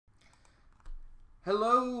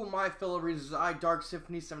Hello, my fellow readers. I, Dark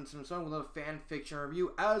Symphony 777, with a fan fiction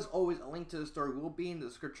review. As always, a link to the story will be in the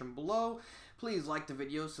description below. Please like the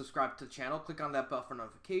video, subscribe to the channel, click on that bell for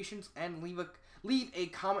notifications, and leave a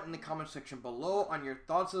comment in the comment section below on your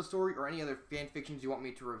thoughts of the story or any other fan fictions you want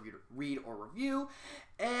me to read or review.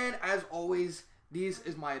 And as always, this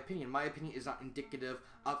is my opinion. My opinion is not indicative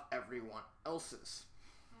of everyone else's.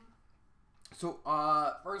 So,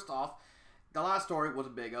 first off, the last story was a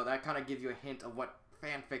Big O. That kind of gives you a hint of what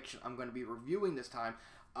fan fiction I'm going to be reviewing this time.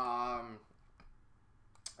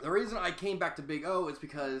 The reason I came back to Big O is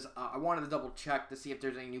because I wanted to double check to see if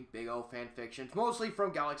there's any new Big O fan fictions, mostly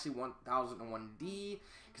from Galaxy 1001D,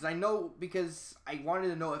 because I wanted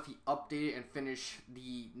to know if he updated and finished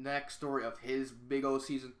the next story of his Big O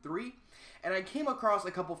Season 3, and I came across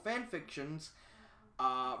a couple fan fictions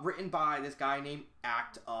written by this guy named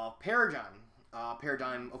Act of Paradigm.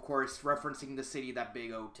 Paradigm, of course, referencing the city that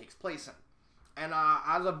Big O takes place in. And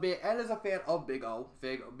as a fan of Big O,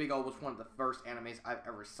 Big O was one of the first animes I've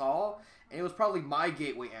ever saw, and it was probably my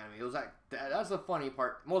gateway anime. It was that's the funny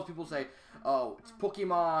part. Most people say, "Oh, it's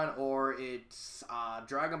Pokemon" or "It's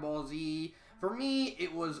Dragon Ball Z." For me,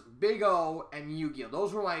 it was Big O and Yu-Gi-Oh.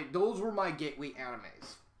 Those were my gateway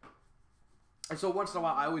animes. And so once in a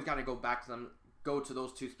while, I always gotta go back to them. Go to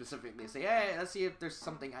those two specifically and say, hey, let's see if there's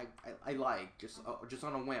something I like, just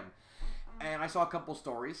on a whim. And I saw a couple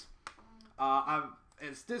stories.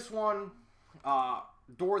 It's this one,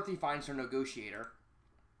 Dorothy finds her negotiator,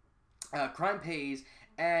 crime pays,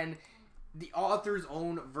 and the author's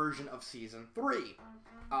own version of Season 3.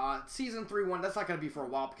 Season 3 one, that's not going to be for a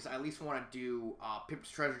while because I at least want to do Pip's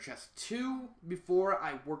Treasure Chest 2 before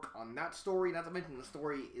I work on that story. Not to mention the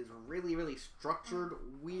story is really, really structured,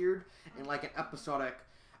 weird, and like an episodic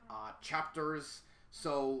chapters.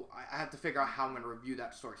 So I have to figure out how I'm going to review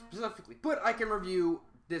that story specifically. But I can review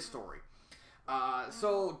this story.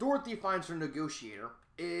 So Dorothy Finds Her Negotiator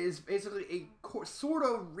is basically a sort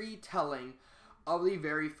of retelling of the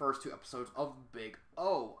very first two episodes of Big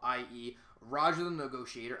O, i.e. Roger the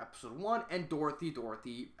Negotiator, Episode 1, and Dorothy,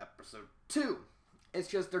 Episode 2. It's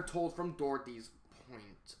just they're told from Dorothy's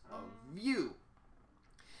point of view.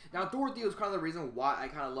 Now, Dorothy was kind of the reason why I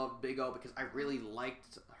kind of loved Big O, because I really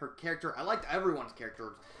liked her character. I liked everyone's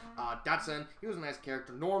characters. Datsun, he was a nice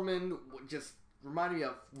character. Norman just reminded me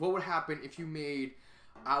of what would happen if you made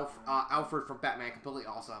Alfred from Batman completely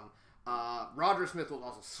awesome. Roger Smith was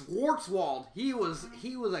also Schwarzwald. He was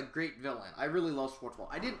a great villain. I really love Schwarzwald.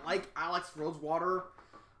 I didn't like Alex Rosewater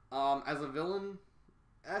as a villain.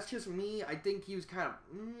 That's just me. I think he was kind of.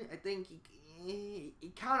 I think he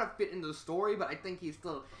kind of fit into the story, but I think he's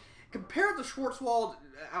still, compared to Schwarzwald,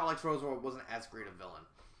 Alex Rosewater wasn't as great a villain.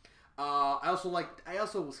 I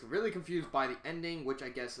also was really confused by the ending, which I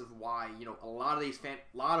guess is why, you know, a lot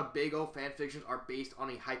of Big O fan fictions are based on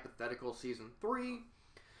a hypothetical Season 3.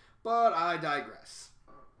 But I digress.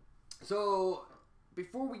 So,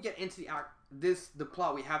 before we get into the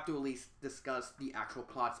plot, we have to at least discuss the actual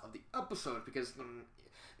plots of the episode, because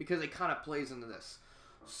it kind of plays into this.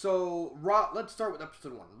 So, let's start with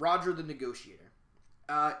Episode 1, Roger the Negotiator.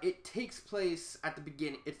 It takes place at the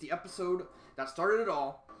beginning. It's the episode that started it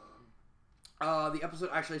all. The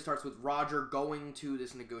episode actually starts with Roger going to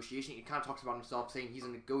this negotiation. He kind of talks about himself, saying he's a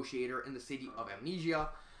negotiator in the city of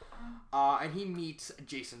Amnesia. And he meets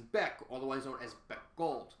Jason Beck, otherwise known as Beck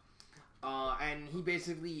Gold. And he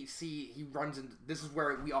basically runs into, this is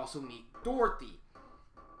where we also meet Dorothy.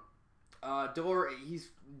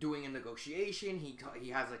 He's doing a negotiation. He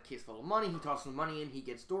has a case full of money. He tosses the money in. He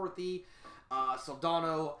gets Dorothy.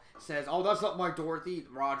 Saldano says, "Oh, that's not my Dorothy."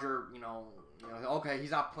 Roger, okay,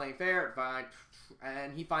 he's not playing fair, fine.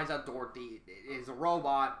 And he finds out Dorothy is a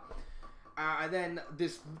robot. And then the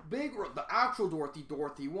actual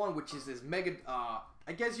Dorothy 1, which is this mega,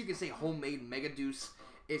 I guess you could say homemade Megaduce,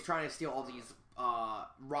 is trying to steal all these,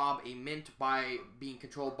 rob a mint by being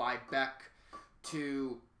controlled by Beck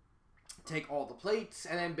to take all the plates,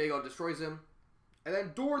 and then Big O destroys him. And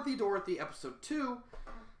then Dorothy, Episode 2,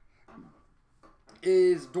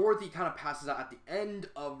 is Dorothy kind of passes out at the end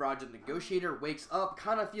of Roger the Negotiator, wakes up,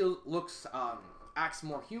 kind of acts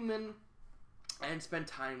more human, and spend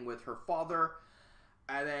time with her father,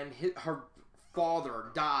 and then her father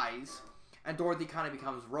dies, and Dorothy kind of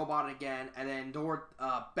becomes robot again, and then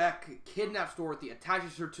Beck kidnaps Dorothy,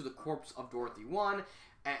 attaches her to the corpse of Dorothy 1,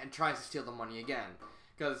 and tries to steal the money again,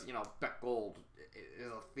 because, Beck Gold is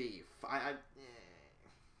a thief. I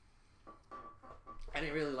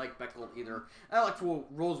didn't really like Beck Gold either. I like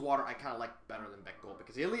Rosewater, I kind of like better than Beck Gold,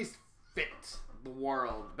 because he at least fit the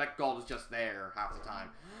world. Beck Gold is just there half the time.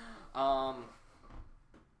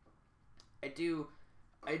 I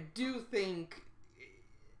do think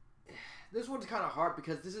This one's kind of hard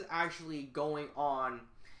because this is actually going on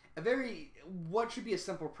what should be a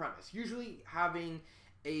simple premise. Usually having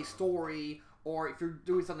a story, or if you're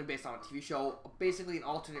doing something based on a TV show, basically an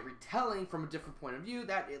alternate retelling from a different point of view,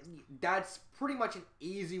 that's pretty much an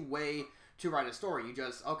easy way to write a story. You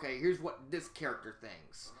just, okay, here's what this character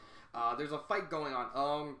thinks. There's a fight going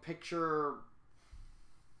on.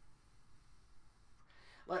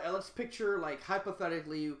 Let's picture, like,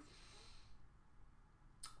 hypothetically,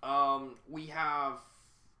 we have...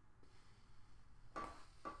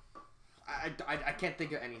 I can't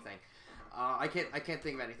think of anything. I can't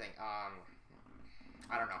think of anything.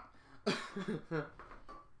 I don't know.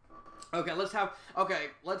 Okay,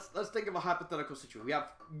 let's think of a hypothetical situation. We have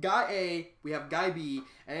guy A, we have guy B,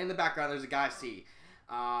 and in the background there's a guy C.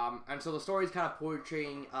 And so the story is kind of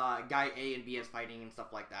portraying guy A and B as fighting and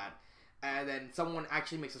stuff like that. And then someone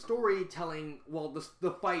actually makes a story telling, well,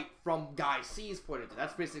 the fight from guy C's point of view.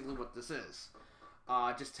 That's basically what this is.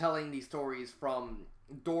 Just telling these stories from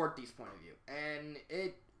Dorothy's point of view. And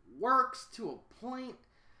it works to a point,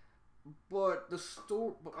 but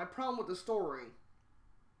my problem with the story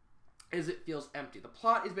is it feels empty. The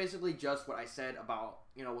plot is basically just what I said about,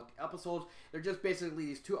 with the episodes. They're just basically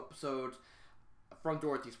these 2 episodes from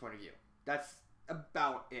Dorothy's point of view. That's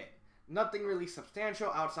about it. Nothing really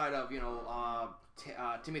substantial outside of,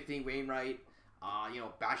 Timothy Wainwright,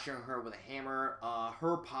 bashing her with a hammer,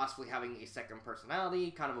 her possibly having a second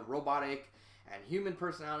personality, kind of a robotic and human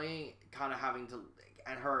personality,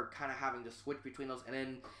 and her kind of having to switch between those, and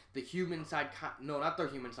then the human side, no, not the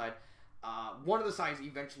human side, one of the sides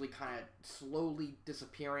eventually kind of slowly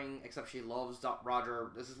disappearing, except she loves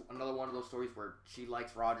Roger. This is another one of those stories where she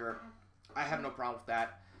likes Roger. I have no problem with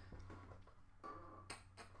that.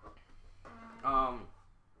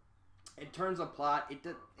 In terms of plot,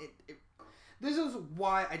 this is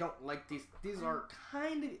why I don't like these.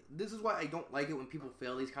 This is why I don't like it when people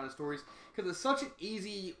fail these kind of stories, because it's such an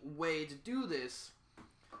easy way to do this,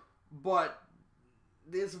 but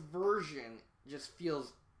this version just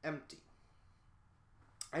feels empty.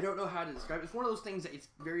 I don't know how to describe it. It's one of those things that it's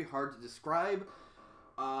very hard to describe.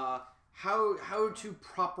 How to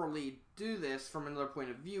properly do this from another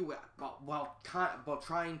point of view while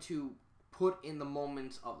trying to put in the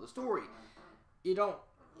moments of the story. It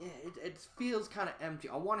feels kind of empty.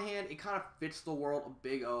 On one hand, it kind of fits the world of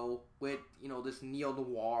Big O with, this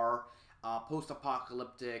neo-noir,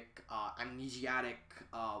 post-apocalyptic, amnesiac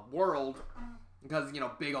world. Because,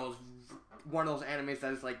 Big O's one of those animes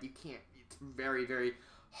that is like, it's very, very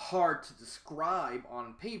hard to describe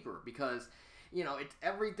on paper. Because,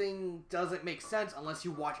 everything doesn't make sense unless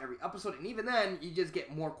you watch every episode. And even then, you just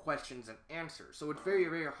get more questions than answers. So it's very,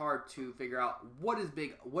 very hard to figure out what is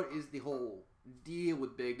the whole deal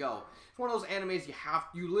with Big O. It's one of those animes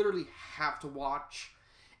you literally have to watch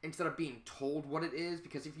instead of being told what it is,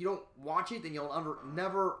 because if you don't watch it, then you'll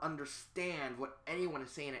never understand what anyone is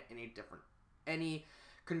saying at any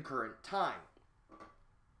concurrent time.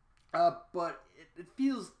 But it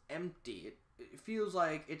feels empty. It feels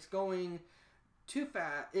like it's going too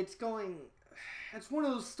fast. It's one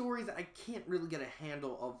of those stories that I can't really get a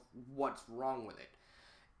handle of what's wrong with it.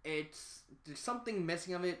 There's something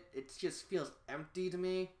missing of it. It just feels empty to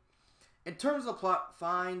me. In terms of the plot,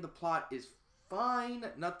 fine. The plot is fine.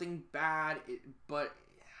 Nothing bad. But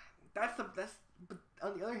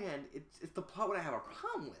on the other hand, it's the plot what I have a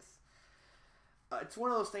problem with. It's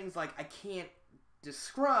one of those things like I can't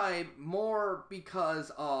describe more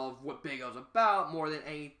because of what Big O's about, more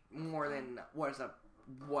than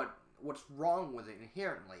what's wrong with it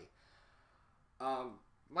inherently.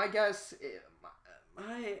 My guess.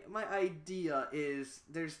 My idea is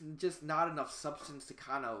there's just not enough substance to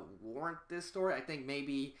kind of warrant this story. I think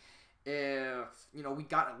maybe if, we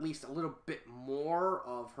got at least a little bit more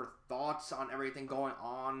of her thoughts on everything going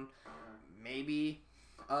on, maybe.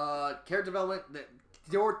 Character development,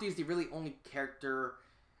 Dorothy's the really only character,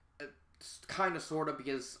 kind of, sort of,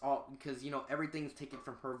 because everything's taken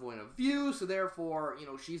from her point of view, so therefore,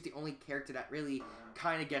 she's the only character that really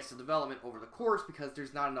kind of gets the development over the course, because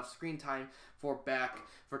there's not enough screen time for Beck,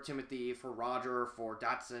 for Timothy, for Roger, for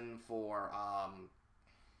Datsun, for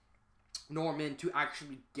Norman to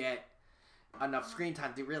actually get enough screen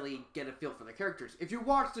time to really get a feel for the characters. If you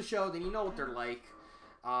watch the show, then you know what they're like,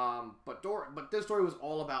 but this story was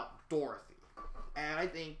all about Dorothy. And I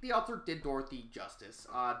think the author did Dorothy justice.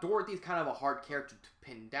 Dorothy's kind of a hard character to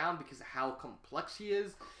pin down because of how complex she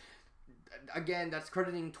is. again, that's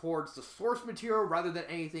crediting towards the source material rather than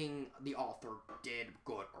anything the author did,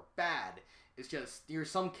 good or bad. It's just,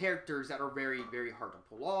 there's some characters that are very, very hard to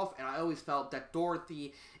pull off, and I always felt that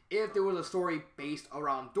Dorothy, if there was a story based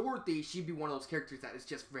around Dorothy, she'd be one of those characters that is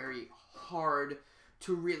just very hard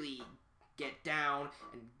to really get down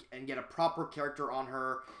and get a proper character on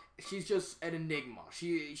her. She's just an enigma.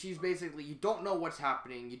 She's basically, you don't know what's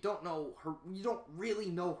happening. You don't know her. You don't really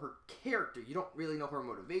know her character. You don't really know her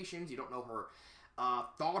motivations. You don't know her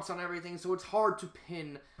thoughts on everything. So it's hard to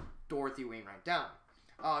pin Dorothy Wainwright down.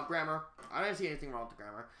 Grammar. I didn't see anything wrong with the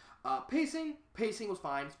grammar. Pacing was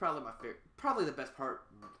fine. It's probably my favorite, probably the best part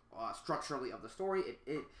structurally of the story.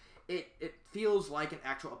 It feels like an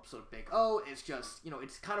actual episode of Big O. It's just,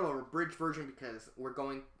 it's kind of a abridged version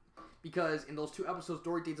because in those 2 episodes,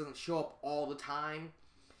 Dorothy doesn't show up all the time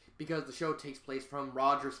because the show takes place from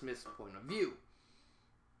Roger Smith's point of view.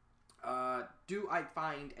 Do I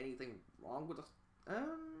find anything wrong with this?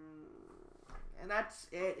 And that's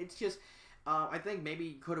it. It's just, I think maybe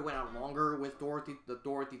you could have went out longer with the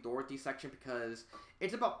Dorothy section, because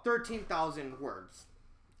it's about 13,000 words.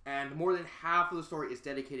 And more than half of the story is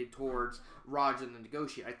dedicated towards Roger and the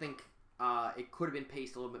Negotiator. I think it could have been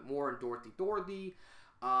paced a little bit more in Dorothy,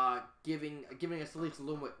 giving us at least a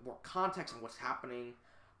little bit more context on what's happening.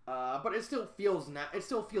 But it still feels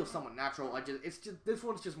somewhat natural. This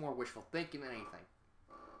one's just more wishful thinking than anything.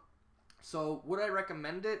 So would I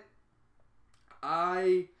recommend it?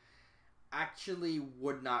 I actually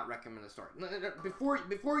would not recommend the story.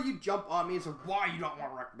 Before you jump on me and say why you don't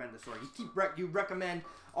want to recommend the story, you recommend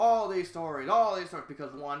all these stories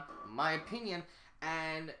because 1, my opinion,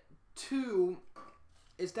 and 2,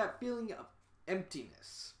 is that feeling of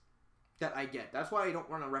emptiness that I get. That's why I don't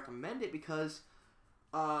want to recommend it, because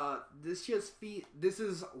this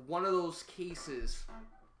is one of those cases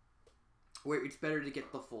where it's better to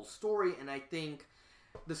get the full story, and I think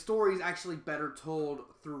the story is actually better told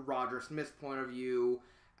through Roger Smith's point of view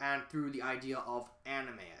and through the idea of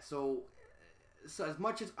anime. So as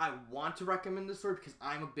much as I want to recommend this story because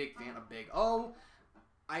I'm a big fan of Big O,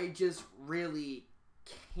 I just really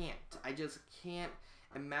can't. I just can't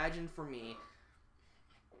imagine for me,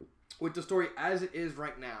 with the story as it is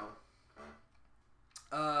right now,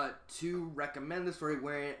 to recommend the story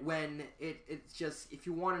when it's just, if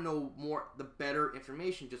you want to know more, the better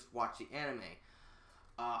information, just watch the anime.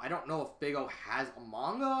 I don't know if Big O has a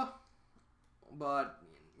manga, but,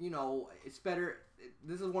 it's better.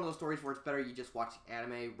 This is one of those stories where it's better you just watch the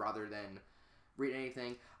anime rather than read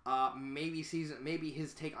anything. Maybe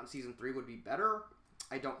his take on season 3 would be better.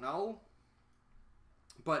 I don't know.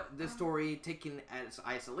 But this story, taken as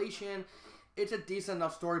isolation, it's a decent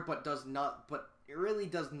enough story, but it really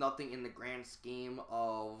does nothing in the grand scheme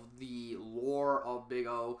of the lore of Big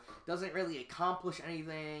O. Doesn't really accomplish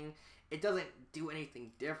anything. It doesn't do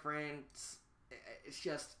anything different. It's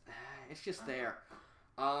just there.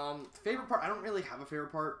 Favorite part? I don't really have a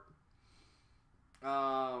favorite part.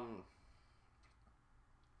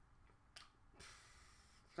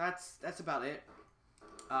 That's about it.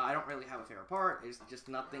 I don't really have a favorite part. It's just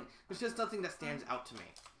nothing. There's just nothing that stands out to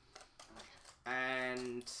me.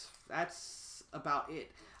 And that's about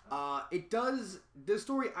it. This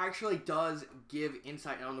story actually does give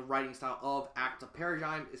insight on the writing style of Act of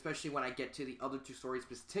Paradigm, especially when I get to the other 2 stories,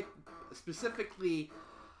 specifically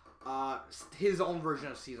his own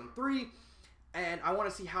version of Season 3. And I want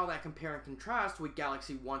to see how that compare and contrast with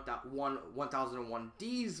Galaxy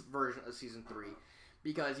 1001D's version of Season 3.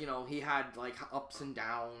 Because, he had, ups and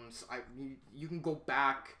downs. You can go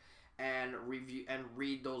back and review and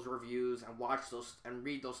read those reviews and watch those and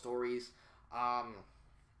read those stories, and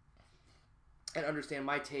understand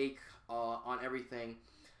my take on everything.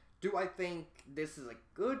 Do I think this is a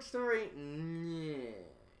good story? Nah.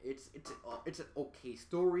 It's an okay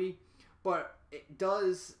story, but it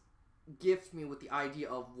does gift me with the idea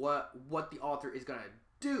of what the author is gonna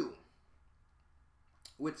do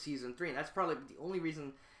with season 3, and that's probably the only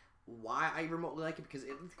reason why I remotely like it, because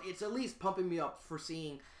it's at least pumping me up for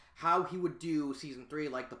seeing how he would do season 3,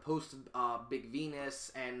 like the post Big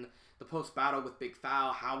Venus and the post battle with Big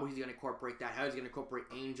Foul. How he's gonna incorporate that? How he's gonna incorporate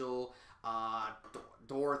Angel,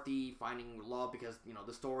 Dorothy finding love, because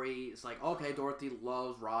the story is like, okay, Dorothy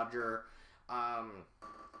loves Roger.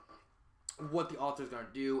 What the author's gonna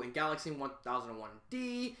do in Galaxy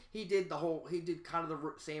 1001D, he did kind of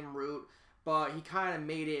the same route, but he kind of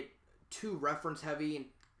made it too reference heavy. And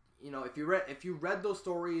if you read those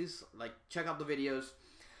stories, like, check out the videos.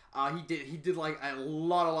 He did like a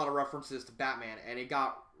lot of references to Batman, and it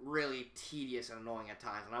got really tedious and annoying at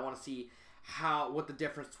times. And I want to see what the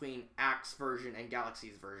difference between Act's version and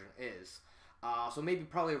Galaxy's version is. So maybe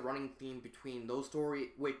probably a running theme between those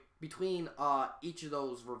between each of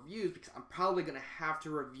those reviews, because I'm probably gonna have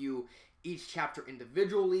to review each chapter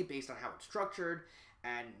individually based on how it's structured,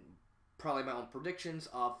 and probably my own predictions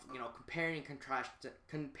of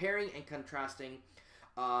comparing and contrasting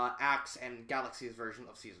Axe and Galaxy's version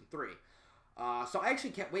of Season 3. So I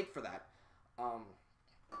actually can't wait for that.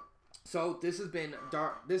 So this has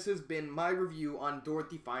been my review on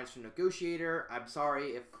Dorothy Finds from Negotiator. I'm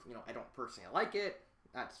sorry if I don't personally like it.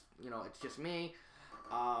 That's it's just me.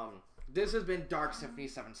 This has been Dark Symphony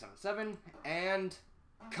 777 and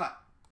cut.